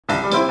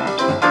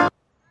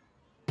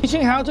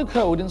Teaching how to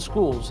code in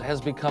schools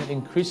has become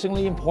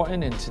increasingly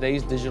important in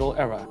today's digital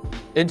era.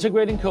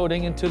 Integrating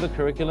coding into the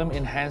curriculum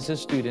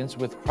enhances students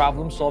with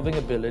problem-solving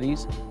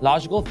abilities,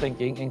 logical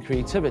thinking, and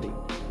creativity.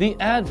 The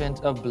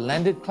advent of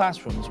blended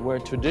classrooms, where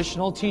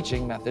traditional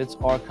teaching methods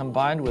are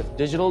combined with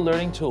digital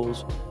learning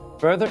tools,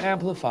 further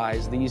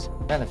amplifies these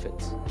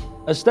benefits.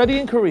 A study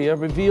in Korea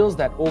reveals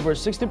that over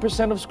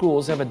 60% of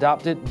schools have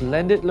adopted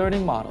blended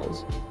learning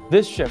models.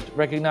 This shift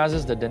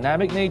recognizes the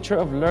dynamic nature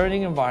of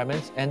learning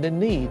environments and the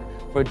need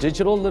for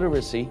digital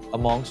literacy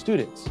among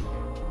students.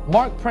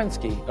 Mark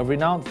Prensky, a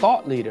renowned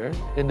thought leader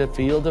in the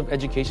field of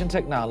education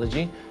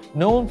technology,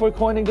 known for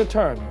coining the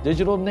term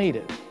digital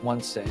native,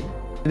 once said,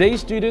 "Today's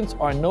students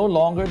are no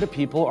longer the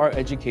people our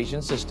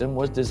education system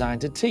was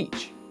designed to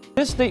teach."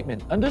 This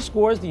statement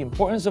underscores the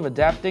importance of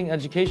adapting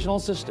educational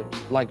systems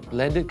like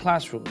blended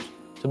classrooms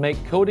to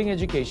make coding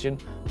education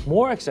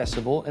more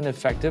accessible and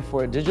effective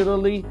for a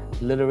digitally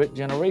literate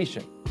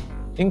generation.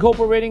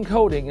 Incorporating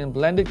coding in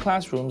blended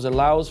classrooms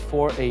allows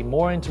for a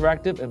more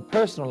interactive and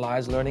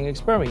personalized learning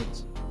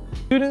experience.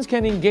 Students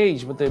can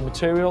engage with the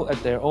material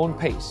at their own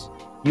pace,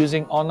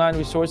 using online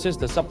resources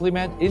to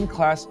supplement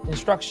in-class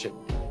instruction.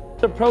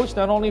 This approach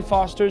not only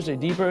fosters a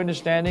deeper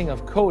understanding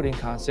of coding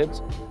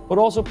concepts, but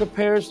also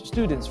prepares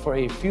students for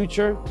a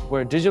future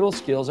where digital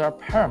skills are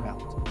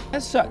paramount.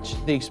 As such,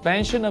 the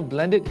expansion of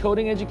blended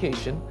coding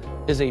education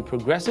is a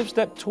progressive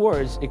step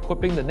towards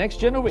equipping the next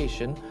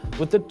generation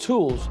with the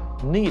tools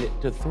needed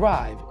to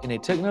thrive in a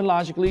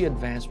technologically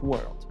advanced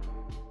world.